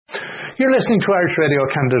You're listening to Irish Radio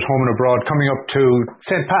Canada Home and Abroad, coming up to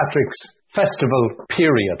St. Patrick's Festival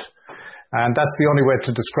period. And that's the only way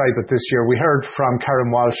to describe it this year. We heard from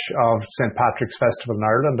Karen Walsh of St. Patrick's Festival in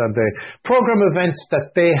Ireland and the programme events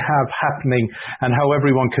that they have happening and how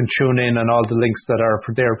everyone can tune in and all the links that are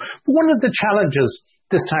for there. But one of the challenges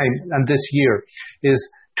this time and this year is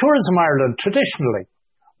Tourism Ireland traditionally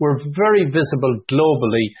were very visible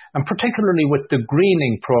globally, and particularly with the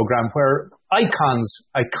greening programme where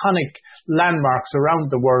iconic landmarks around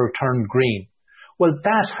the world turn green. Well,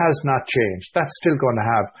 that has not changed. That's still going to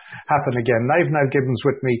happen again. I have Niall Gibbons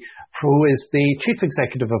with me, who is the Chief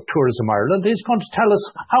Executive of Tourism Ireland. He's going to tell us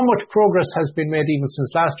how much progress has been made even since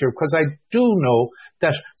last year, because I do know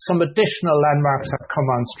that some additional landmarks have come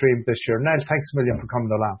on stream this year. Niall, thanks a million for coming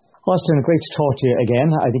along. Austin, great to talk to you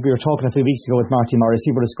again. I think we were talking a few weeks ago with Marty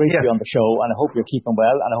Morrissey, but it's great to be on the show, and I hope you're keeping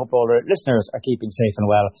well, and I hope all our listeners are keeping safe and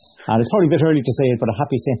well. And it's probably a bit early to say it, but a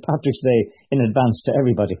happy St. Patrick's Day in advance to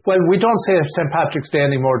everybody. Well, we don't say St. Patrick's Day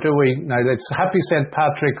anymore, do we? Now, it's Happy St.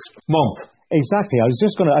 Patrick's Month. Exactly. I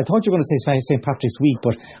thought you were going to say St. Patrick's Week,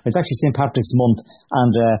 but it's actually St. Patrick's Month.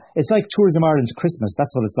 And it's like Tourism Ireland's Christmas.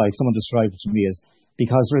 That's what it's like. Someone described it to me as.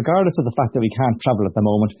 Because regardless of the fact that we can't travel at the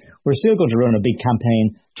moment, we're still going to run a big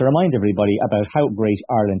campaign to remind everybody about how great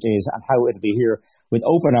Ireland is and how it'll be here with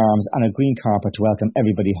open arms and a green carpet to welcome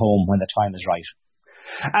everybody home when the time is right.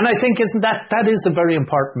 And I think that is a very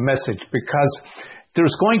important message, because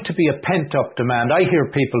there's going to be a pent-up demand. I hear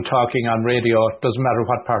people talking on radio, it doesn't matter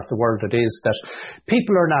what part of the world it is, that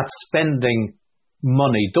people are not spending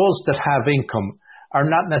money. Those that have income are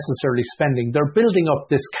not necessarily spending. They're building up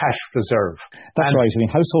this cash reserve. That's right. I mean,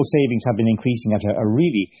 household savings have been increasing at a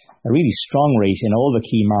really strong rate in all the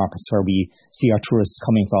key markets where we see our tourists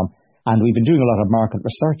coming from. And we've been doing a lot of market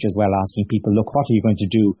research as well, asking people, look, what are you going to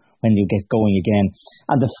do when you get going again?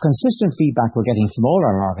 And the consistent feedback we're getting from all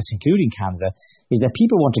our markets, including Canada, is that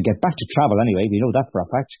people want to get back to travel anyway. We know that for a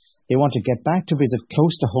fact. They want to get back to visit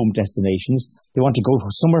close to home destinations. They want to go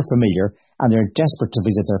somewhere familiar, and they're desperate to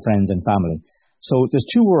visit their friends and family. So there's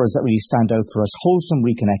two words that really stand out for us: wholesome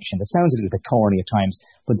reconnection. It sounds a little bit corny at times,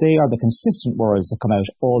 but they are the consistent words that come out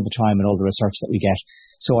all the time in all the research that we get.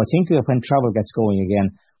 So I think that when travel gets going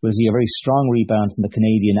again, we'll see a very strong rebound from the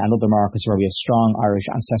Canadian and other markets where we have strong Irish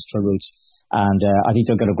ancestral roots. And I think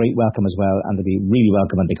they'll get a great welcome as well, and they'll be really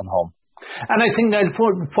welcome when they come home. And I think that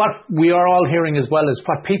what we are all hearing as well is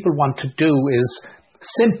what people want to do is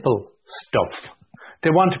simple stuff. They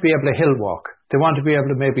want to be able to hill walk. They want to be able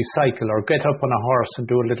to maybe cycle or get up on a horse and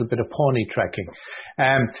do a little bit of pony trekking.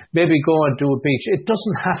 Maybe go and do a beach. It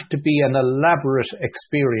doesn't have to be an elaborate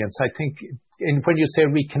experience. I think when you say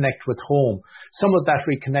reconnect with home, some of that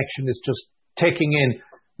reconnection is just taking in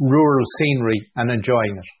rural scenery and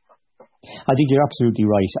enjoying it. I think you're absolutely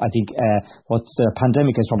right. I think what the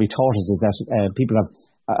pandemic has probably taught us is that people have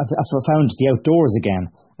found the outdoors again.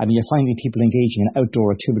 I mean, you're finding people engaging in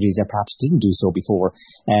outdoor activities that perhaps didn't do so before.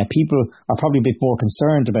 People are probably a bit more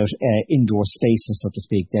concerned about indoor spaces, so to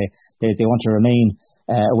speak. They want to remain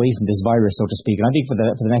away from this virus, so to speak. And I think for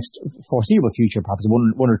the next foreseeable future, perhaps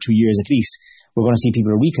one or 2 years at least, we're going to see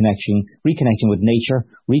people reconnecting with nature,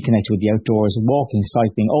 reconnecting with the outdoors, walking,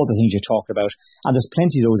 cycling, all the things you talked about. And there's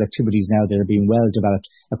plenty of those activities now that are being well developed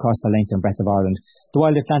across the length and breadth of Ireland. The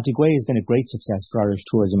Wild Atlantic Way has been a great success for Irish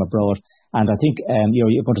tourism abroad. And I think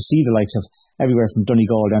you're going to see the likes of everywhere from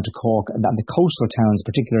Donegal down to Cork, and the coastal towns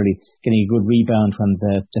particularly getting a good rebound when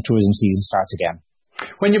the tourism season starts again.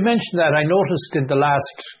 When you mentioned that, I noticed in the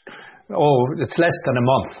last, it's less than a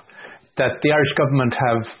month, that the Irish government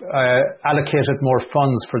have allocated more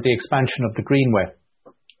funds for the expansion of the Greenway,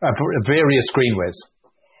 various greenways.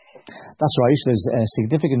 That's right. There's a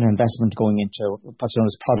significant investment going into what's known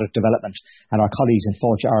as product development, and our colleagues in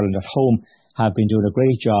Fáilte Ireland at home have been doing a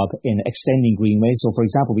great job in extending greenways. So, for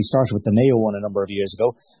example, we started with the Mayo one a number of years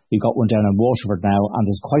ago. We've got one down in Waterford now, and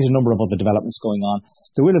there's quite a number of other developments going on.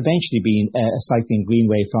 There will eventually be a cycling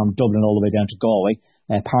greenway from Dublin all the way down to Galway.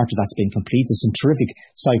 Part of that's been complete. There's some terrific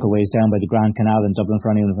cycleways down by the Grand Canal in Dublin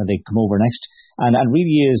for anyone when they come over next. And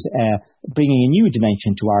really is bringing a new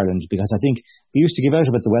dimension to Ireland, because I think we used to give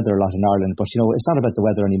out about the weather a lot in Ireland, but it's not about the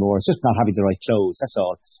weather anymore. It's just not having the right clothes, that's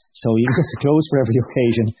all. So you can get the clothes for every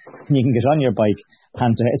occasion, and you can get on your bike,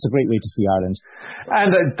 and it's a great way to see Ireland.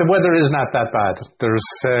 And the weather is not that bad. There's,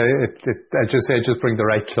 I just say, just bring the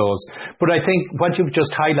right clothes. But I think what you've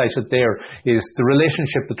just highlighted there is the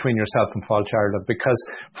relationship between yourself and Fáilte Ireland, because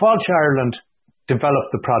Fáilte Ireland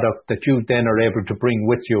developed the product that you then are able to bring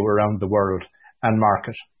with you around the world and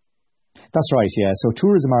market. That's right, yeah. So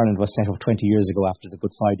Tourism Ireland was set up 20 years ago after the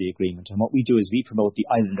Good Friday Agreement, and what we do is we promote the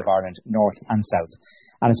island of Ireland, north and south.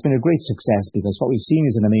 And it's been a great success because what we've seen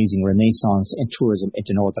is an amazing renaissance in tourism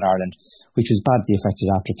into Northern Ireland, which was badly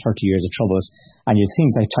affected after 30 years of troubles. And you have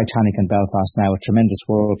things like Titanic in Belfast now, a tremendous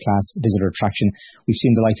world-class visitor attraction. We've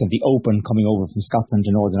seen the likes of the Open coming over from Scotland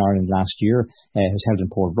to Northern Ireland last year. It was held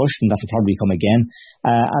in Portrush, and that will probably come again.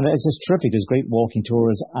 And it's just terrific. There's great walking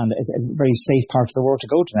tours, and it's a very safe part of the world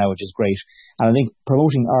to go to now, which is great. And I think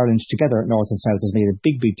promoting Ireland together, north and south, has made a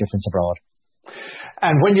big, big difference abroad.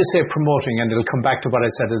 And when you say promoting, and it'll come back to what I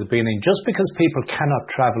said at the beginning, just because people cannot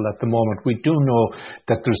travel at the moment, we do know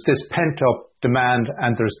that there's this pent-up demand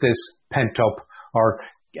and there's this pent-up or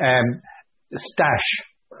stash,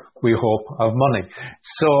 we hope, of money.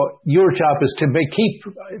 So your job is to keep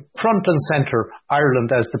front and centre Ireland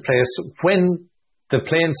as the place. When the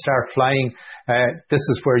planes start flying, this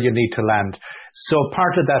is where you need to land. So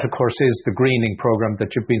part of that, of course, is the greening programme that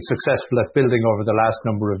you've been successful at building over the last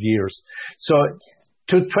number of years. So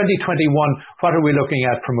to 2021, what are we looking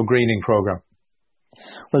at from a greening programme?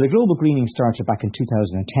 Well, the global greening started back in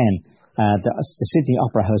 2010. The Sydney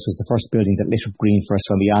Opera House was the first building that lit up green for us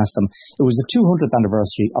when we asked them. It was the 200th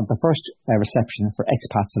anniversary of the first reception for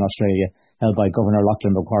expats in Australia, held by Governor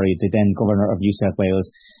Lachlan Macquarie, the then Governor of New South Wales.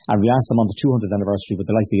 And we asked them on the 200th anniversary would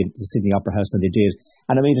they like the Sydney Opera House, and they did.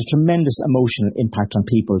 And it made a tremendous emotional impact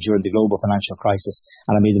on people during the global financial crisis.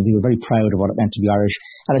 And it made them feel very proud of what it meant to be Irish.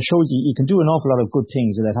 And it showed you can do an awful lot of good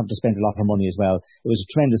things without having to spend a lot of money as well. It was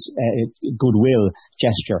a tremendous goodwill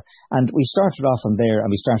gesture. And we started off from there, and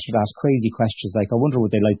we started to ask crazy questions like, I wonder would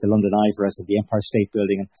they like the London Eye for us at the Empire State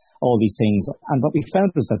Building and all these things. And what we found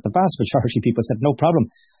was that the vast majority of people said, no problem.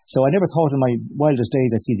 So I never thought in my wildest days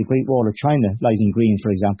I'd see the Great Wall of China lighting green, for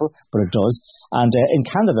example, but it does. And in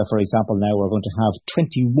Canada, for example, now we're going to have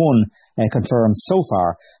 21 confirmed so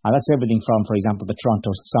far. And that's everything from, for example, the Toronto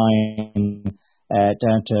sign,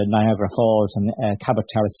 down to Niagara Falls and Cabot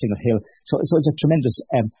Terrace, Signal Hill. So it's a tremendous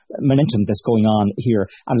momentum that's going on here.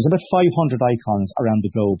 And there's about 500 icons around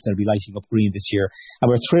the globe that will be lighting up green this year.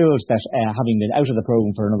 And we're thrilled that having been out of the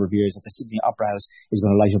programme for a number of years, that the Sydney Opera House is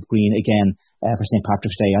going to light up green again for St.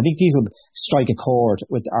 Patrick's Day. I think these will strike a chord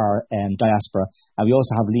with our diaspora. And we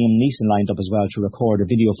also have Liam Neeson lined up as well to record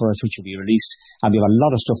a video for us, which will be released. And we have a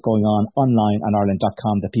lot of stuff going on online on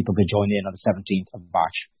Ireland.com that people can join in on the 17th of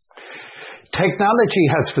March. Technology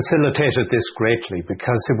has facilitated this greatly,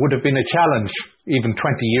 because it would have been a challenge even 20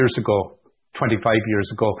 years ago, 25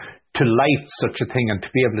 years ago, to light such a thing and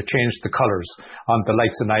to be able to change the colours on the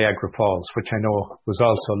likes of Niagara Falls, which I know was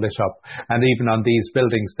also lit up, and even on these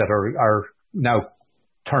buildings that are now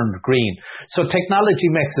turned green. So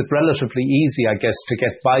technology makes it relatively easy, I guess, to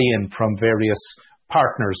get buy-in from various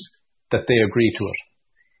partners that they agree to it.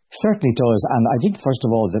 Certainly does, and I think first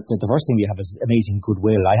of all the first thing we have is amazing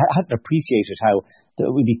goodwill. I hadn't appreciated how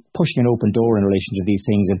we'd be pushing an open door in relation to these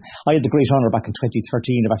things, and I had the great honour back in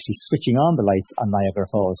 2013 of actually switching on the lights on Niagara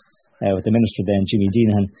Falls with the Minister then, Jimmy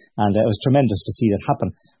Deanahan, and it was tremendous to see that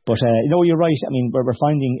happen. But you're right. I mean, we're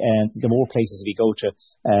finding the more places we go to,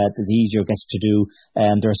 the easier it gets to do.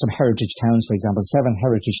 There are some heritage towns, for example, 7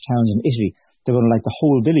 heritage towns in Italy. They're going to light the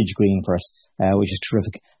whole village green for us, which is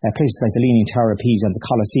terrific. Places like the Leaning Tower of Pisa and the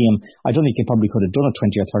Colosseum, I don't think you probably could have done it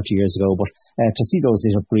 20 or 30 years ago, but to see those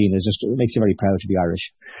lit up green it makes you very proud to be Irish.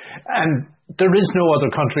 And there is no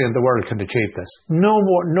other country in the world can achieve this. No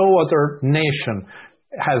other nation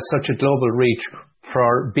has such a global reach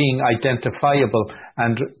for being identifiable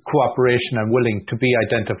and cooperation and willing to be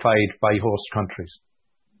identified by host countries.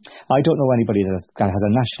 I don't know anybody that has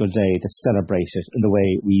a national day that's celebrated in the way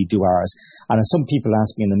we do ours. And some people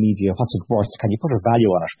ask me in the media, what's it worth? Can you put a value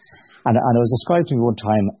on it? And I was described to me one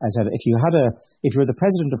time, I said, if you were the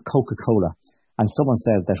president of Coca-Cola and someone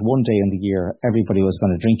said that one day in the year everybody was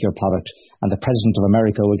going to drink your product and the president of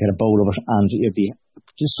America would get a bowl of it, and you'd be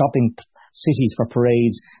just stopping cities for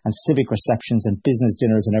parades and civic receptions and business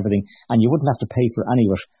dinners and everything, and you wouldn't have to pay for any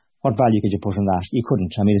of it, what value could you put on that? You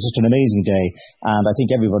couldn't. I mean, it's just an amazing day. And I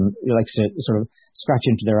think everyone likes to sort of scratch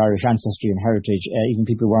into their Irish ancestry and heritage, even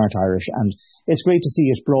people who aren't Irish. And it's great to see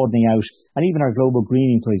it broadening out. And even our global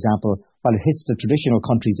greening, for example, while it hits the traditional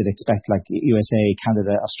countries that expect, like USA,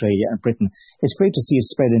 Canada, Australia and Britain, it's great to see it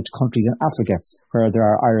spread into countries in Africa, where there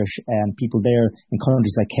are Irish people there, in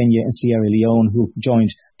countries like Kenya and Sierra Leone who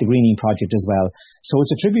joined the greening project as well. So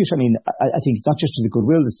it's a tribute, I mean, I think not just to the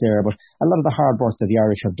goodwill that's there, but a lot of the hard work that the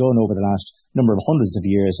Irish have done done over the last number of hundreds of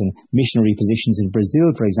years in missionary positions in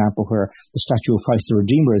Brazil, for example, where the statue of Christ the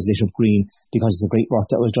Redeemer is lit up green because of the great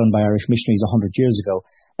work that was done by Irish missionaries 100 years ago.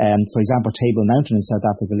 For example, Table Mountain in South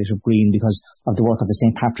Africa lit up green because of the work of the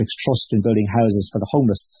St. Patrick's Trust in building houses for the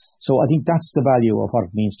homeless. So I think that's the value of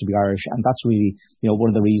what it means to be Irish, and that's really,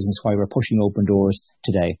 one of the reasons why we're pushing open doors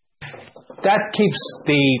today. That keeps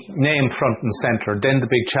the name front and centre. Then the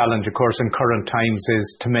big challenge, of course, in current times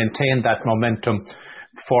is to maintain that momentum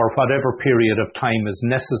for whatever period of time is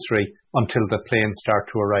necessary until the planes start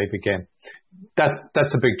to arrive again.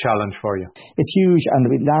 That's a big challenge for you. It's huge. And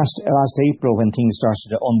last April, when things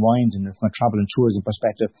started to unwind, and from a travel and tourism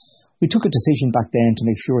perspective, we took a decision back then to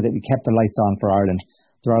make sure that we kept the lights on for Ireland.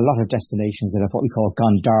 There are a lot of destinations that have what we call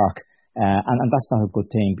gone dark. And that's not a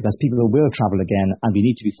good thing, because people will travel again, and we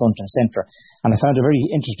need to be front and centre. And I found a very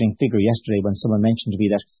interesting figure yesterday when someone mentioned to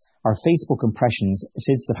me that our Facebook impressions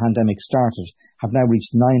since the pandemic started have now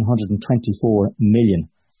reached 924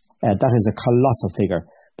 million. That is a colossal figure,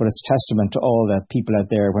 but it's testament to all the people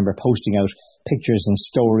out there when we're posting out pictures and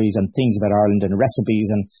stories and things about Ireland and recipes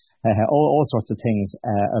and all sorts of things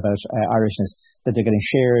about Irishness, that they're getting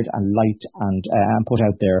shared and liked and put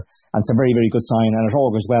out there. And it's a very, very good sign, and it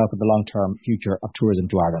augurs well for the long-term future of tourism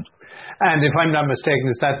to Ireland. And if I'm not mistaken,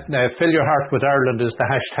 is that Fill Your Heart with Ireland is the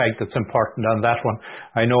hashtag that's important on that one.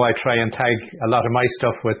 I know I try and tag a lot of my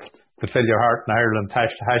stuff with the Fill Your Heart in Ireland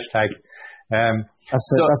hashtag.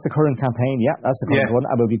 That's the current campaign, that's the current one.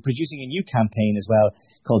 And we'll be producing a new campaign as well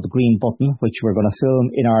called The Green Button, which we're going to film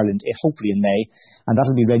in Ireland, hopefully in May, and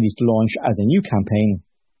that'll be ready to launch as a new campaign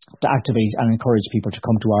to activate and encourage people to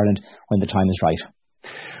come to Ireland when the time is right.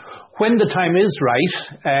 When the time is right,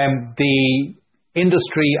 the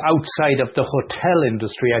industry outside of the hotel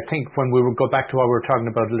industry, I think when we will go back to what we were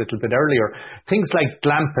talking about a little bit earlier, things like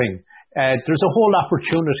glamping, there's a whole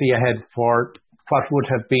opportunity ahead for what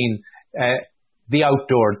would have been the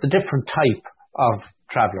outdoor, the different type of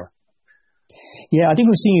traveller. Yeah, I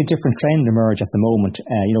think we're seeing a different trend emerge at the moment.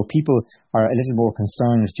 People are a little more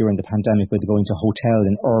concerned during the pandemic with going to hotel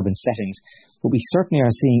in urban settings, but we certainly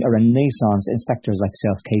are seeing a renaissance in sectors like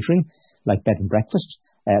self-catering, like bed and breakfast,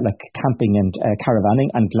 like camping and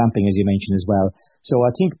caravanning, and glamping, as you mentioned as well. So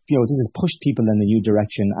I think this has pushed people in a new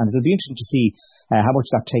direction, and it'll be interesting to see how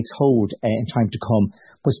much that takes hold in time to come.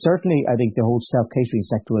 But certainly, I think the whole self-catering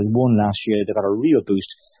sector was one last year that got a real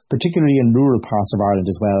boost, particularly in rural parts of Ireland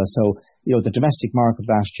as well. So the domestic market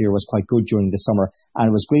last year was quite good during the summer, and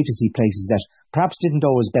it was great to see places that perhaps didn't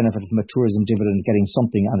always benefit from a tourism dividend getting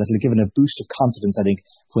something, and it'll give it a boost of confidence, I think,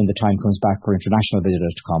 when the time comes back for international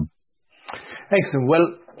visitors to come. Excellent. Well,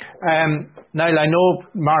 Niall, I know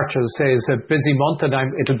March, as I say, is a busy month, and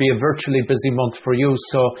it'll be a virtually busy month for you.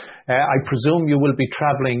 So I presume you will be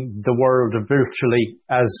travelling the world virtually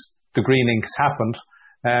as the greening's happened.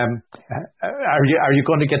 Are you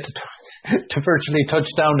going to get to virtually touch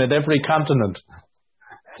down at every continent?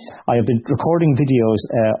 I have been recording videos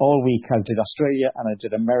all week. I did Australia, and I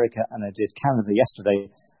did America, and I did Canada yesterday.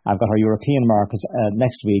 I've got our European markets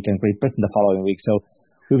next week, and Great Britain the following week. So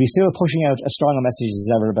we'll be still pushing out as strong a message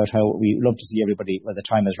as ever about how we love to see everybody when the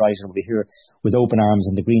time is right, and we'll be here with open arms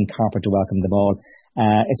and the green carpet to welcome them all.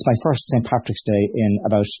 It's my first St. Patrick's Day in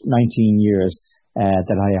about 19 years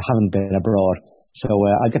that I haven't been abroad. So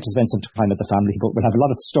I'll get to spend some time with the family, but we'll have a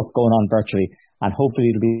lot of stuff going on virtually, and hopefully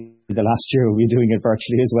it'll be the last year we'll be doing it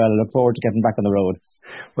virtually as well. I look forward to getting back on the road.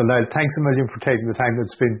 Well, Niall, thanks a million for taking the time.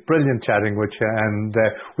 It's been brilliant chatting with you, and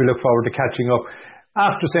we look forward to catching up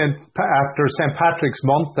after St. Patrick's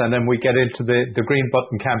month, and then we get into the Green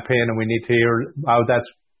Button campaign, and we need to hear how that's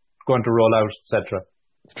going to roll out, etc.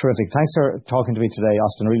 Terrific. Thanks for talking to me today,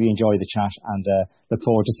 Austin. I really enjoyed the chat, and look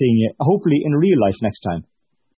forward to seeing you, hopefully in real life next time.